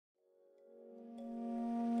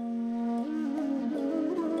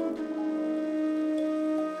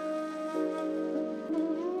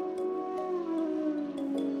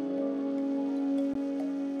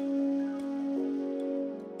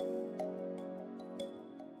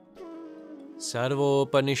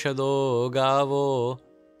Sarvopanishado gavo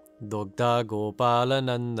Dogda Gopala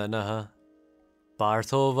Nandanaha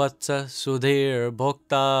Partho Vatsa Sudhir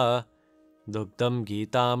Bhokta Dugdam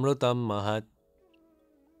Gitamrutam Mahat.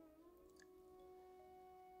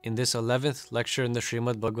 In this 11th lecture in the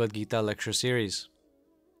Shrimad Bhagavad Gita lecture series,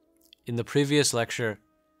 in the previous lecture,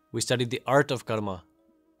 we studied the art of karma.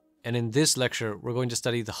 And in this lecture, we're going to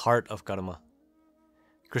study the heart of karma.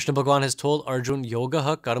 Krishna Bhagavan has told Arjun,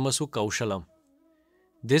 Yogaha karmasu kaushalam.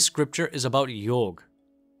 This scripture is about yoga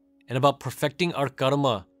and about perfecting our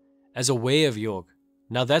karma as a way of yoga.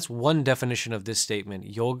 Now that's one definition of this statement.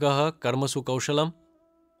 Yogaha karmasu kaushalam.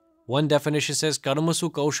 One definition says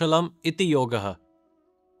karmasu kaushalam iti yogaha.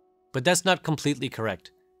 But that's not completely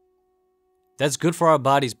correct. That's good for our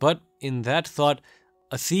bodies, but in that thought,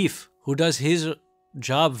 a thief who does his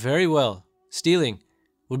job very well, stealing,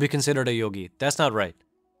 would be considered a yogi. That's not right.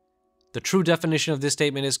 The true definition of this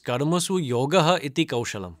statement is karmasu yogaha iti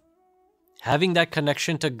kaushalam. Having that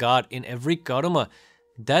connection to God in every karma,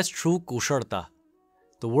 that's true kusharta.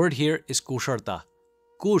 The word here is kusharta.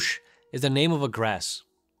 Kush is the name of a grass.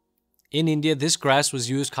 In India, this grass was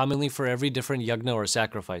used commonly for every different yagna or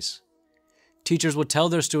sacrifice. Teachers would tell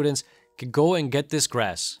their students, go and get this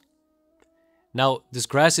grass. Now, this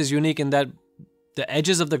grass is unique in that the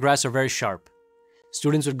edges of the grass are very sharp.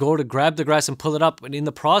 Students would go to grab the grass and pull it up, and in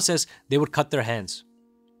the process, they would cut their hands.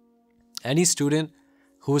 Any student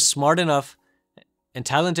who was smart enough and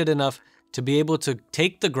talented enough to be able to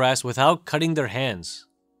take the grass without cutting their hands,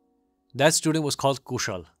 that student was called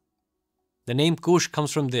Kushal. The name Kush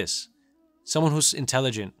comes from this. Someone who's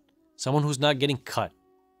intelligent, someone who's not getting cut.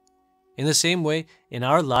 In the same way, in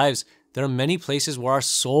our lives, there are many places where our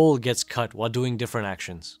soul gets cut while doing different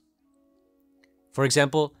actions. For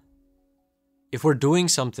example, if we're doing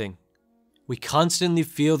something, we constantly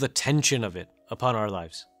feel the tension of it upon our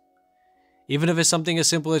lives. Even if it's something as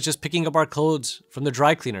simple as just picking up our clothes from the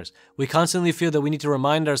dry cleaners, we constantly feel that we need to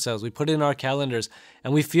remind ourselves, we put it in our calendars,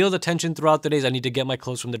 and we feel the tension throughout the days. I need to get my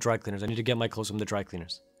clothes from the dry cleaners. I need to get my clothes from the dry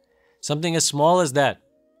cleaners. Something as small as that,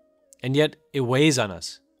 and yet it weighs on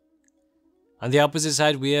us. On the opposite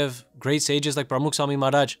side, we have great sages like Pramukh Swami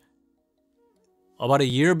Maharaj. About a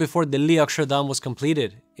year before Delhi Akshardham was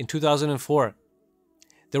completed, in 2004,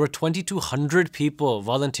 there were 2,200 people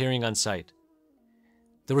volunteering on site.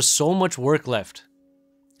 There was so much work left.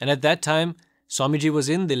 And at that time, Swamiji was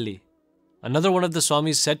in Delhi. Another one of the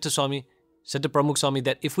Swamis said to Pramukh Swami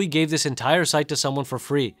that if we gave this entire site to someone for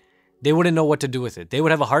free, they wouldn't know what to do with it. They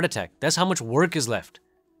would have a heart attack. That's how much work is left.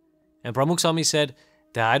 And Pramukh Swami said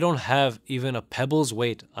that I don't have even a pebble's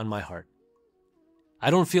weight on my heart.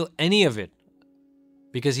 I don't feel any of it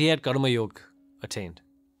because he had Karmayog attained.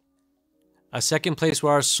 A second place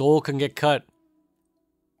where our soul can get cut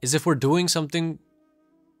is if we're doing something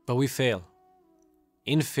but we fail.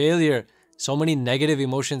 In failure, so many negative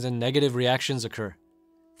emotions and negative reactions occur.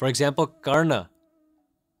 For example, Karna.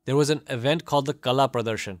 There was an event called the Kala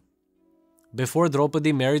Pradarshan. Before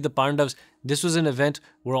Draupadi married the Pandavas, this was an event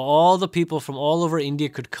where all the people from all over India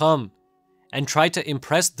could come and try to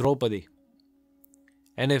impress Draupadi.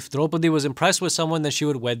 And if Draupadi was impressed with someone, then she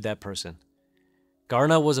would wed that person.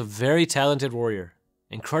 Karna was a very talented warrior,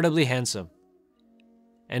 incredibly handsome.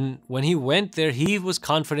 And when he went there, he was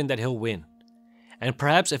confident that he'll win. And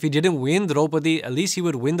perhaps if he didn't win Draupadi, at least he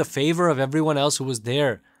would win the favor of everyone else who was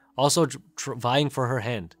there, also vying for her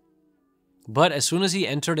hand. But as soon as he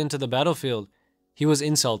entered into the battlefield, he was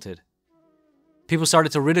insulted. People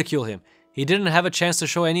started to ridicule him. He didn't have a chance to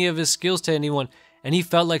show any of his skills to anyone, and he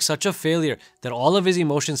felt like such a failure that all of his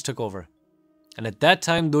emotions took over. And at that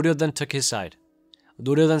time, Duryodhan took his side.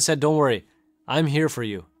 Duryodhan said, don't worry, I'm here for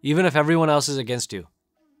you, even if everyone else is against you.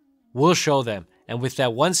 We'll show them. And with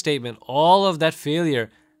that one statement, all of that failure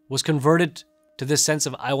was converted to this sense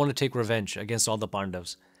of, I want to take revenge against all the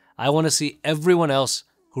Pandavas. I want to see everyone else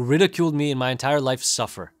who ridiculed me in my entire life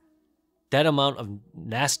suffer. That amount of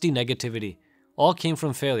nasty negativity all came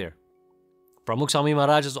from failure. Pramukh Swami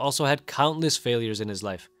Maharaj has also had countless failures in his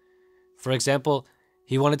life. For example,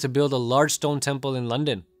 he wanted to build a large stone temple in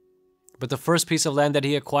London. But the first piece of land that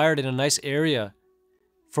he acquired in a nice area,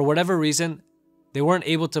 for whatever reason, they weren't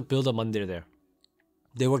able to build a mandir there.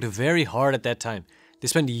 They worked very hard at that time. They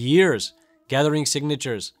spent years gathering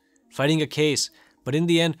signatures, fighting a case, but in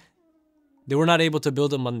the end, they were not able to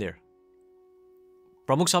build a mandir.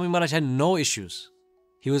 Pramukh Swami Maharaj had no issues.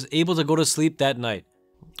 He was able to go to sleep that night.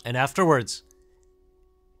 And afterwards,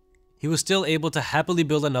 he was still able to happily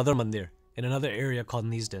build another mandir in another area called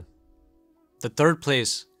Neasden. The third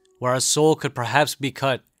place where our soul could perhaps be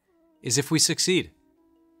cut is if we succeed.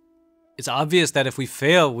 It's obvious that if we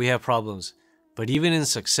fail, we have problems. But even in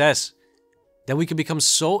success, that we can become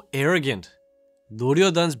so arrogant.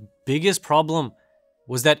 Duryodhana's biggest problem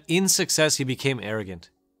was that in success he became arrogant.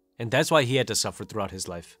 And that's why he had to suffer throughout his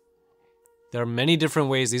life. There are many different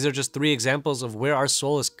ways. These are just 3 examples of where our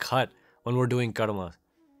soul is cut when we're doing karma.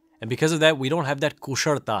 And because of that, we don't have that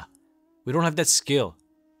kusharta. We don't have that skill.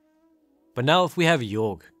 But now if we have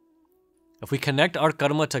yoga, if we connect our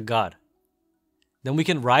karma to God, then we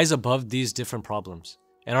can rise above these different problems.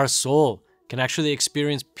 And our soul can actually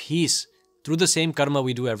experience peace through the same karma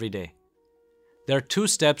we do every day. There are 2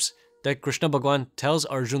 steps that Krishna Bhagavan tells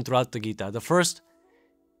Arjun throughout the Gita. The first,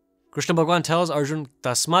 Krishna Bhagavan tells Arjun,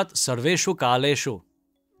 Tasmat sarveshu kaleshu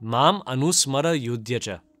mam anusmara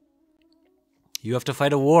yudhyacha. You have to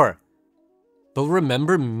fight a war. But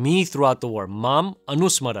remember me throughout the war. Mam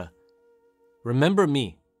anusmara. Remember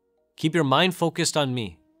me. Keep your mind focused on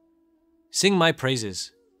me. Sing my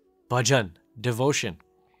praises. Bhajan, devotion.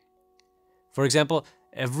 For example,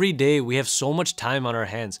 every day we have so much time on our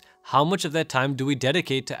hands. How much of that time do we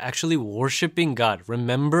dedicate to actually worshiping God,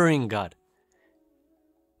 remembering God?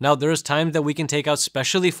 Now, there's times that we can take out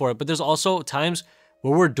specially for it, but there's also times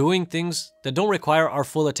where we're doing things that don't require our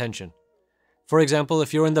full attention. For example,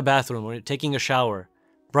 if you're in the bathroom or you're taking a shower,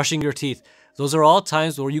 brushing your teeth, those are all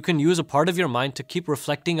times where you can use a part of your mind to keep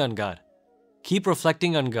reflecting on God. Keep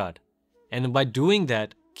reflecting on God. And by doing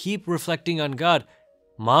that, keep reflecting on God.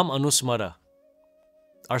 Mam anusmara.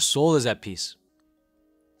 Our soul is at peace.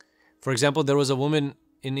 For example, there was a woman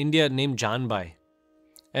in India named Janbai,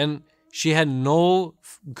 and she had no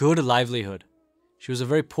good livelihood. She was a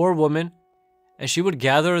very poor woman, and she would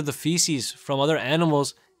gather the feces from other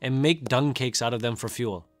animals and make dung cakes out of them for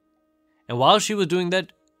fuel. And while she was doing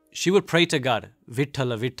that, she would pray to God,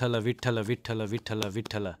 Vittala, Vittala, Vittala, Vittala, Vittala,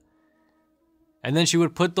 Vittala. And then she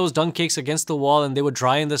would put those dung cakes against the wall and they would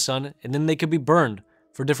dry in the sun, and then they could be burned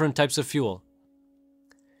for different types of fuel.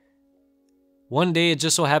 One day, it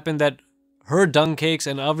just so happened that her dung cakes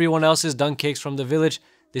and everyone else's dung cakes from the village,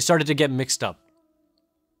 they started to get mixed up.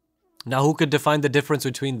 Now, who could define the difference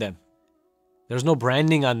between them? There's no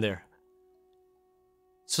branding on there.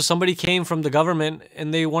 So somebody came from the government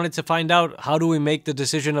and they wanted to find out, how do we make the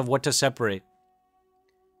decision of what to separate?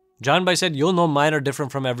 Janbai said, you'll know mine are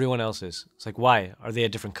different from everyone else's. It's like, why? Are they a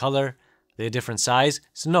different color? Are they a different size?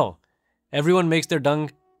 So no. Everyone makes their dung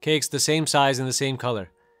cakes the same size and the same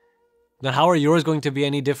color. Then how are yours going to be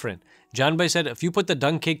any different? Janbai said, if you put the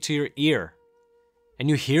dung cake to your ear and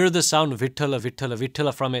you hear the sound Vittala, Vittala,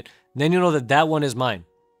 Vittala from it, then you know that that one is mine.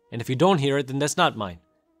 And if you don't hear it, then that's not mine.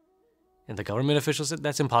 And the government official said,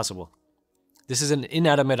 that's impossible. This is an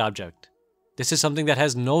inanimate object. This is something that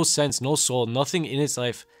has no sense, no soul, nothing in its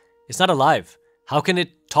life. It's not alive. How can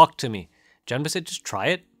it talk to me? Janbai said, just try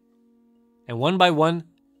it. And one by one,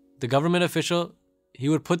 the government official, he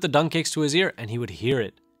would put the dung cakes to his ear and he would hear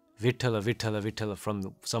it. Vittala, Vittala, Vittala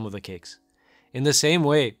from some of the cakes. In the same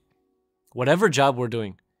way, whatever job we're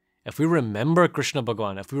doing, if we remember Krishna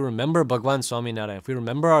Bhagavan, if we remember Bhagwan Swaminarayan, if we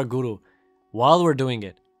remember our Guru while we're doing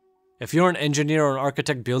it, if you're an engineer or an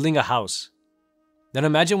architect building a house, then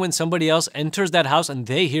imagine when somebody else enters that house and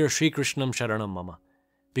they hear Shri Krishnam Sharanam Mama.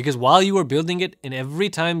 Because while you were building it, and every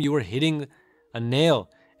time you were hitting a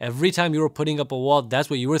nail, every time you were putting up a wall, that's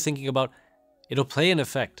what you were thinking about. It'll play an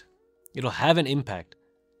effect. It'll have an impact.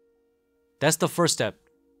 That's the first step.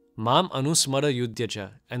 Mam anusmara yudhyacha.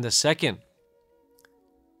 And the second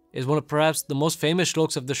is one of perhaps the most famous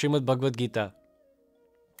shlokas of the Shrimad Bhagavad Gita.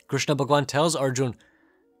 Krishna Bhagavan tells Arjun,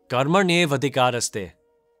 Karmarnye vadikaraste,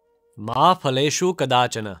 ma phaleshu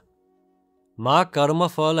kadachana, ma karma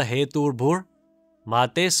phala heturbhur,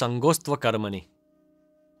 mate sangostva karmani.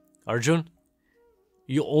 Arjun,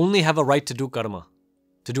 you only have a right to do karma,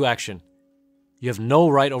 to do action. You have no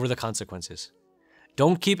right over the consequences.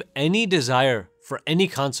 Don't keep any desire for any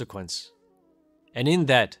consequence. And in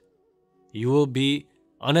that, you will be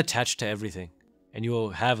unattached to everything and you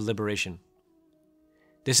will have liberation.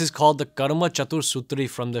 This is called the Karma Chatur Sutri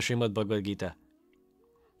from the Srimad Bhagavad Gita.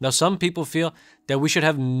 Now, some people feel that we should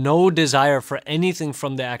have no desire for anything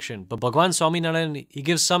from the action. But Bhagwan Swaminarayan, he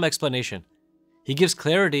gives some explanation. He gives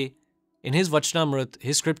clarity in his Vachanamrit,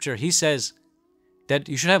 his scripture. He says that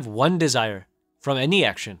you should have one desire from any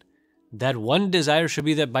action. That one desire should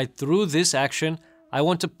be that through this action, I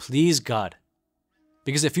want to please God.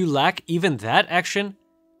 Because if you lack even that action,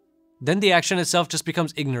 then the action itself just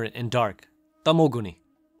becomes ignorant and dark. Tamoguni.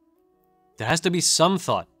 There has to be some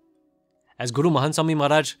thought. As Guru Mahant Swami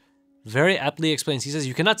Maharaj very aptly explains, he says,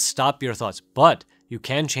 you cannot stop your thoughts, but you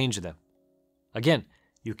can change them. Again,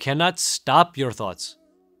 you cannot stop your thoughts,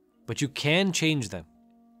 but you can change them.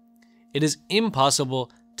 It is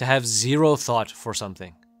impossible to have zero thought for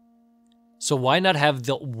something. So why not have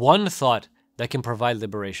the one thought that can provide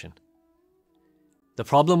liberation. The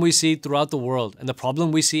problem we see throughout the world and the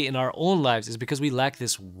problem we see in our own lives is because we lack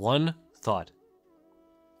this one thought.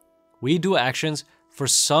 We do actions for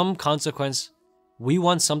some consequence. We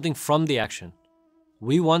want something from the action.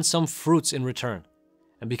 We want some fruits in return.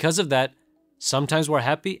 And because of that, sometimes we're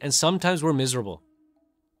happy and sometimes we're miserable.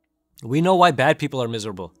 We know why bad people are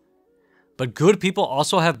miserable. But good people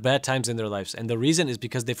also have bad times in their lives, and the reason is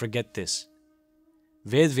because they forget this.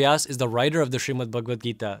 Ved Vyas is the writer of the Shrimad Bhagavad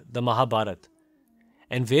Gita, the Mahabharata.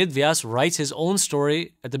 And Ved Vyas writes his own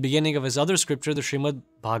story at the beginning of his other scripture, the Shrimad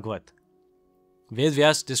Bhagavad. Ved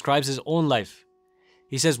Vyas describes his own life.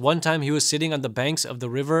 He says one time he was sitting on the banks of the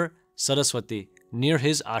river Saraswati near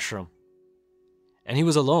his ashram. And he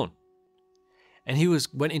was alone. And he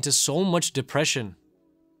went into so much depression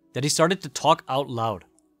that he started to talk out loud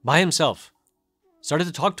by himself. Started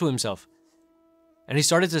to talk to himself. And he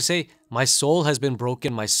started to say, my soul has been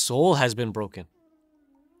broken, my soul has been broken.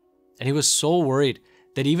 And he was so worried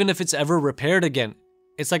that even if it's ever repaired again,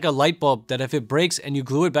 it's like a light bulb that if it breaks and you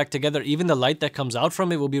glue it back together, even the light that comes out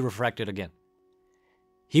from it will be refracted again.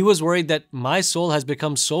 He was worried that my soul has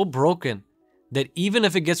become so broken that even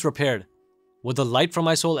if it gets repaired, will the light from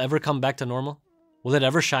my soul ever come back to normal? Will it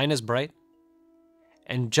ever shine as bright?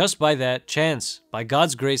 And just by that chance, by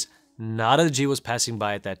God's grace, Naradaji was passing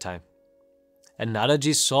by at that time. And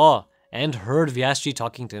Naradaji saw and heard Vyasji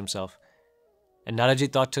talking to himself. And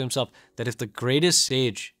Naradaji thought to himself that if the greatest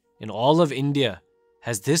sage in all of India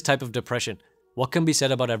has this type of depression, what can be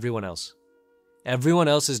said about everyone else? Everyone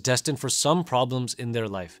else is destined for some problems in their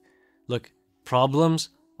life. Look, problems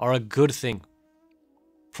are a good thing.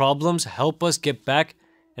 Problems help us get back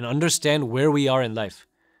and understand where we are in life.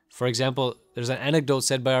 For example, there's an anecdote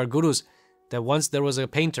said by our gurus that once there was a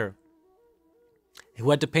painter who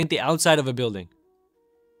had to paint the outside of a building.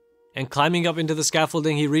 And climbing up into the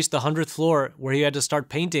scaffolding, he reached the 100th floor where he had to start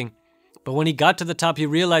painting. But when he got to the top, he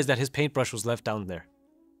realized that his paintbrush was left down there.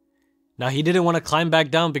 Now, he didn't want to climb back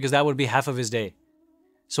down because that would be half of his day.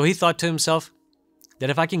 So he thought to himself that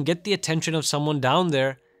if I can get the attention of someone down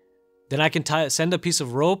there, then I can send a piece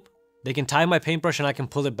of rope, they can tie my paintbrush, and I can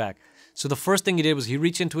pull it back. So the first thing he did was he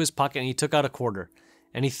reached into his pocket and he took out a quarter.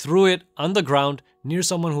 And he threw it on the ground near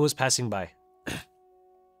someone who was passing by.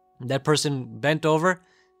 That person bent over,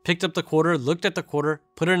 picked up the quarter, looked at the quarter,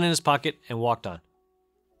 put it in his pocket, and walked on.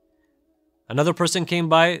 Another person came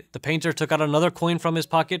by, the painter took out another coin from his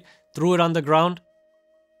pocket, threw it on the ground.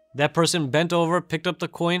 That person bent over, picked up the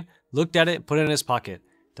coin, looked at it, put it in his pocket.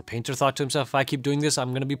 The painter thought to himself, if I keep doing this, I'm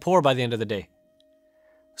going to be poor by the end of the day.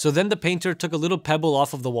 So then the painter took a little pebble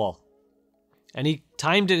off of the wall. And he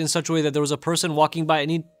timed it in such a way that there was a person walking by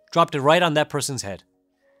and he dropped it right on that person's head.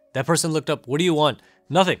 That person looked up, what do you want?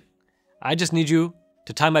 Nothing. I just need you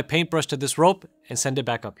to tie my paintbrush to this rope and send it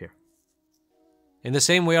back up here. In the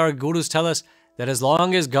same way, our gurus tell us that as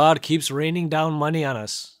long as God keeps raining down money on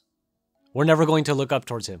us, we're never going to look up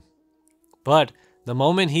towards him. But the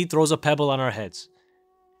moment he throws a pebble on our heads,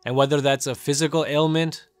 and whether that's a physical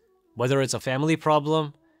ailment, whether it's a family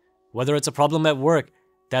problem, whether it's a problem at work,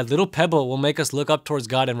 that little pebble will make us look up towards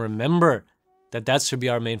God and remember that that should be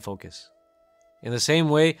our main focus. In the same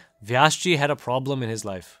way, Vyasji had a problem in his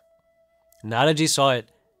life. Naradaji saw it,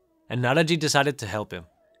 and Naradaji decided to help him.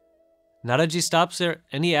 Naradaji stops there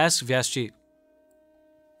and he asks Vyasji.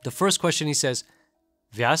 The first question he says,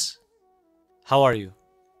 Vyas, how are you?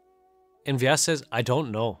 And Vyas says, I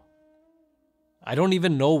don't know. I don't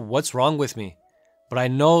even know what's wrong with me, but I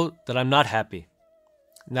know that I'm not happy.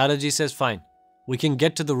 Naradaji says, fine, we can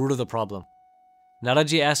get to the root of the problem.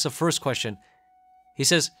 Naradaji asks the first question. He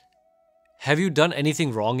says, have you done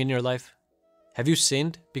anything wrong in your life? Have you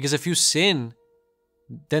sinned? Because if you sin,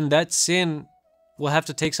 then that sin will have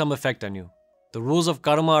to take some effect on you. The rules of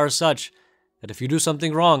karma are such that if you do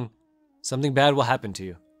something wrong, something bad will happen to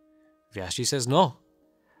you. Vyasji says, no.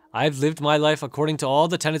 I've lived my life according to all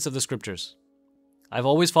the tenets of the scriptures. I've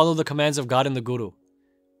always followed the commands of God and the Guru.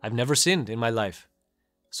 I've never sinned in my life.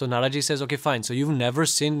 So Naradaji says, okay, fine. So you've never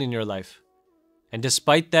sinned in your life. And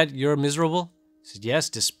despite that, you're miserable? He says, yes,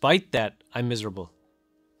 despite that, I'm miserable.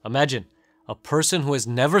 Imagine, a person who has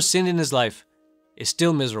never sinned in his life is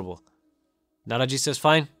still miserable. Naradaji says,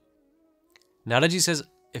 fine. Naradaji says,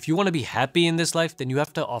 if you want to be happy in this life, then you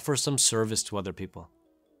have to offer some service to other people.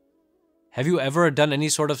 Have you ever done any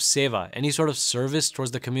sort of seva, any sort of service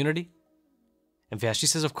towards the community? And Vyasji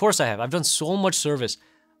says, of course I have. I've done so much service.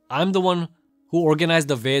 I'm the one who organized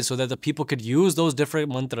the Veds so that the people could use those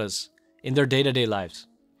different mantras in their day-to-day lives.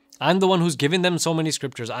 I'm the one who's given them so many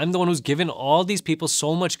scriptures. I'm the one who's given all these people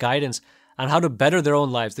so much guidance on how to better their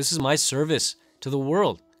own lives. This is my service to the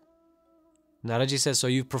world. Naraji says, so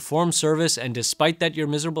you perform service and despite that you're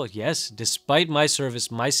miserable? Yes, despite my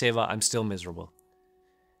service, my seva, I'm still miserable.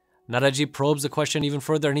 Naraji probes the question even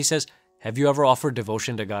further and he says, have you ever offered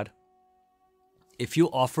devotion to God? If you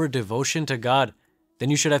offer devotion to God,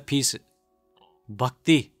 then you should have peace.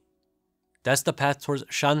 Bhakti. That's the path towards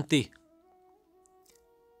Shanti.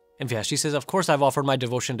 And Vyashi says, of course I've offered my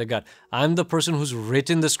devotion to God. I'm the person who's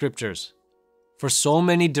written the scriptures. For so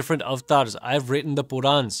many different avatars, I've written the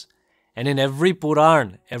Purans. And in every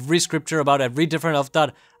Puran, every scripture about every different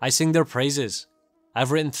avatar, I sing their praises.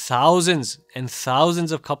 I've written thousands and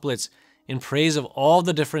thousands of couplets in praise of all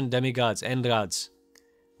the different demigods and gods.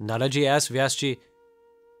 Naraji asks Vyasji,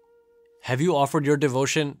 have you offered your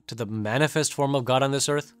devotion to the manifest form of God on this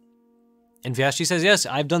earth? And Vyasji says, yes,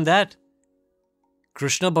 I've done that.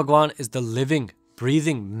 Krishna Bhagwan is the living,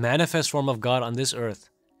 breathing, manifest form of God on this earth.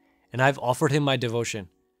 And I've offered him my devotion.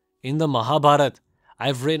 In the Mahabharata,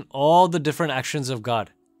 I've written all the different actions of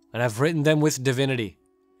God, and I've written them with divinity.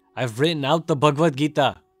 I've written out the Bhagavad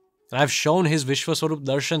Gita, and I've shown his Vishwaswarup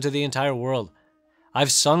Darshan to the entire world.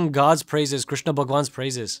 I've sung God's praises, Krishna Bhagwan's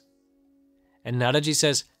praises. And Naraji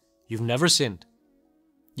says, you've never sinned.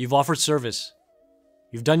 You've offered service.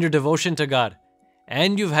 You've done your devotion to God,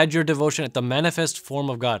 and you've had your devotion at the manifest form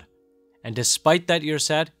of God. And despite that, you're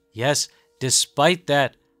sad? Yes, despite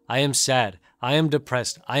that, I am sad. I am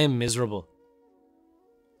depressed. I am miserable.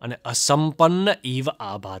 And asampanna eva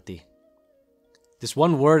abhati. This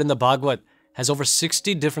one word in the Bhagavad has over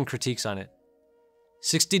 60 different critiques on it.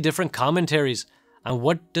 60 different commentaries on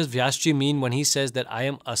what does Vyasji mean when he says that I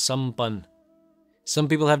am asampan. Some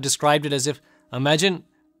people have described it as if, imagine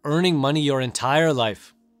earning money your entire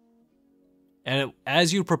life. And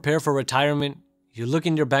as you prepare for retirement, you look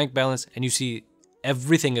in your bank balance and you see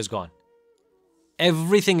everything is gone.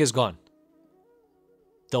 Everything is gone.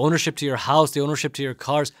 The ownership to your house, the ownership to your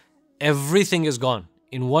cars, everything is gone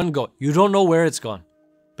in one go. You don't know where it's gone,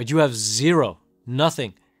 but you have zero,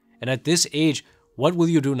 nothing. And at this age, what will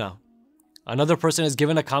you do now? Another person has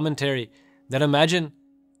given a commentary that imagine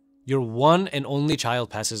your one and only child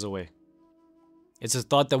passes away. It's a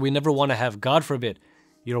thought that we never want to have. God forbid,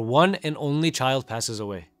 your one and only child passes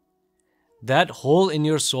away. That hole in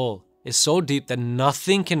your soul is so deep that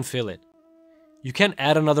nothing can fill it. You can't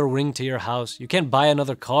add another ring to your house. You can't buy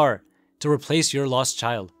another car to replace your lost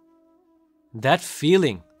child. That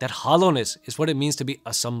feeling, that hollowness is what it means to be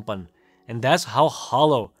asampan. And that's how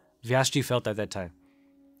hollow Vyasji felt at that time.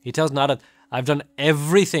 He tells Narad, I've done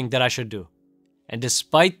everything that I should do. And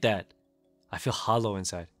despite that, I feel hollow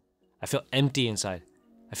inside. I feel empty inside.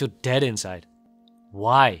 I feel dead inside.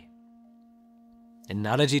 Why? And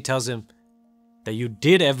Naraji tells him that you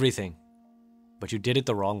did everything, but you did it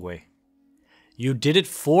the wrong way. You did it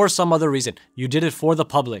for some other reason. You did it for the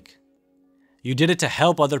public. You did it to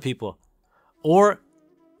help other people. Or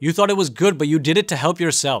you thought it was good, but you did it to help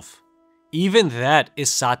yourself. Even that is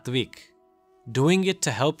sattvic. Doing it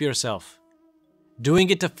to help yourself. Doing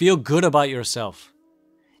it to feel good about yourself.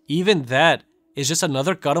 Even that is just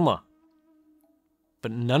another karma.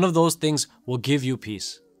 But none of those things will give you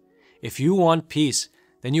peace. If you want peace,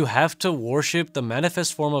 then you have to worship the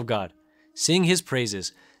manifest form of God. Sing his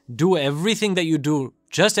praises. Do everything that you do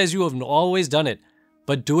just as you have always done it,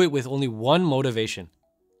 but do it with only one motivation.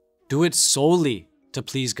 Do it solely to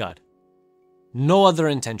please God. No other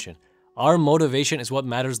intention. Our motivation is what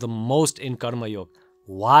matters the most in Karmayog.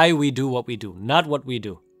 Why we do what we do, not what we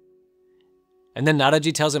do. And then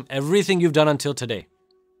Naraji tells him everything you've done until today.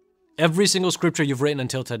 Every single scripture you've written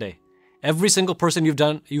until today. Every single person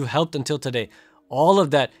you've helped until today. All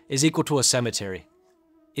of that is equal to a cemetery.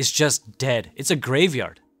 It's just dead. It's a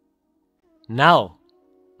graveyard. Now,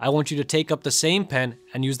 I want you to take up the same pen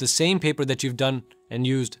and use the same paper that you've done and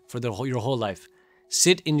used for your whole life.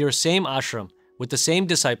 Sit in your same ashram with the same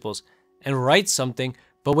disciples and write something,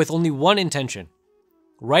 but with only one intention.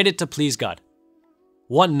 Write it to please God.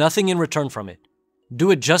 Want nothing in return from it.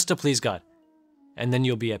 Do it just to please God. And then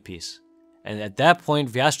you'll be at peace. And at that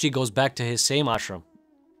point, Vyasji goes back to his same ashram,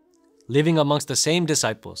 living amongst the same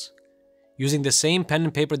disciples, using the same pen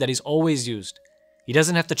and paper that he's always used. He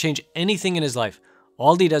doesn't have to change anything in his life.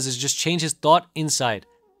 All he does is just change his thought inside,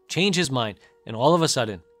 change his mind, and all of a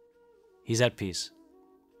sudden, he's at peace.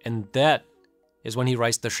 And that is when he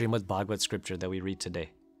writes the Shrimad Bhagavad scripture that we read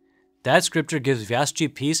today. That scripture gives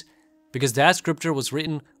Vyasji peace because that scripture was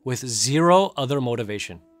written with zero other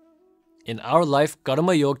motivation. In our life,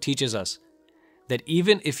 Karmayog teaches us that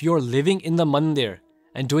even if you're living in the mandir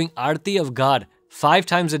and doing arti of God 5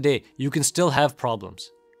 times a day, you can still have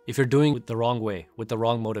problems if you're doing it the wrong way, with the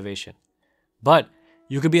wrong motivation. But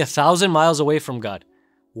you could be 1,000 miles away from God,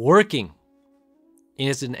 working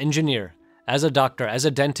as an engineer, as a doctor, as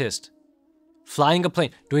a dentist, flying a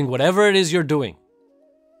plane, doing whatever it is you're doing.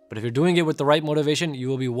 But if you're doing it with the right motivation, you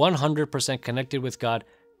will be 100% connected with God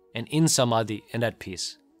and in samadhi and at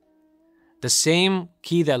peace. The same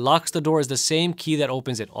key that locks the door is the same key that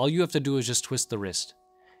opens it. All you have to do is just twist the wrist.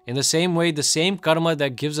 In the same way, the same karma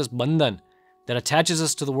that gives us bandhan, that attaches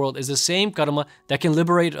us to the world, is the same karma that can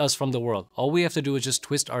liberate us from the world. All we have to do is just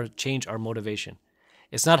change our motivation.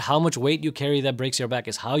 It's not how much weight you carry that breaks your back,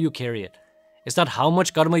 it's how you carry it. It's not how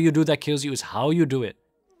much karma you do that kills you, it's how you do it.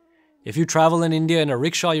 If you travel in India in a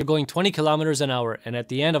rickshaw, you're going 20 kilometers an hour, and at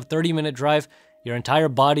the end of 30-minute drive, your entire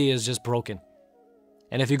body is just broken.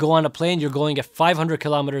 And if you go on a plane, you're going at 500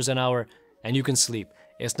 kilometers an hour, and you can sleep.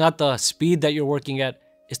 It's not the speed that you're working at,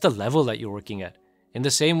 it's the level that you're working at. In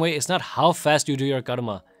the same way, it's not how fast you do your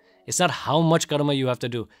karma. It's not how much karma you have to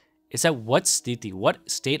do. It's at what sthiti, what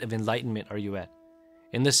state of enlightenment are you at?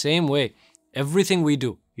 In the same way, everything we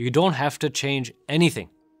do, you don't have to change anything.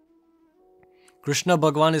 Krishna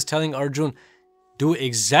Bhagavan is telling Arjun, do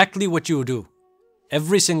exactly what you do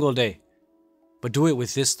every single day, but do it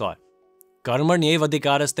with this thought. Karmarnyev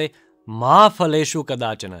adhikaraste ma phaleshu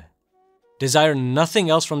kadachana. Desire nothing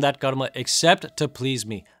else from that karma except to please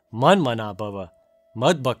me. Man mana bhava,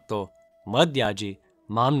 mad bhakto, mad yaji,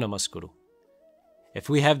 mam namaskuru. If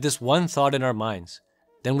we have this one thought in our minds,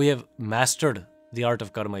 then we have mastered the art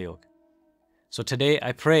of Karmayog. So today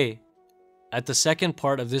I pray at the second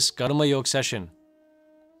part of this Karmayog session.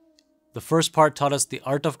 The first part taught us the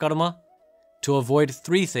art of karma to avoid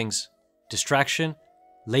three things: distraction,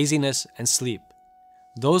 laziness, and sleep.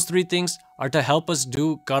 Those three things are to help us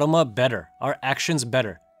do karma better, our actions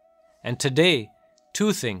better. And today,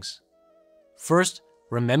 two things. First,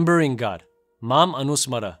 remembering God, mam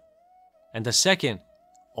anusmara. And the second,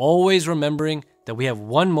 always remembering that we have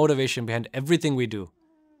one motivation behind everything we do.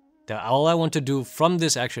 That all I want to do from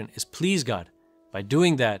this action is please God. By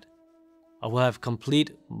doing that, I will have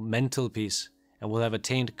complete mental peace and will have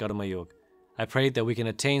attained Karmayog. I pray that we can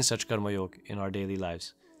attain such Karmayog in our daily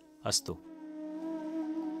lives. Astu.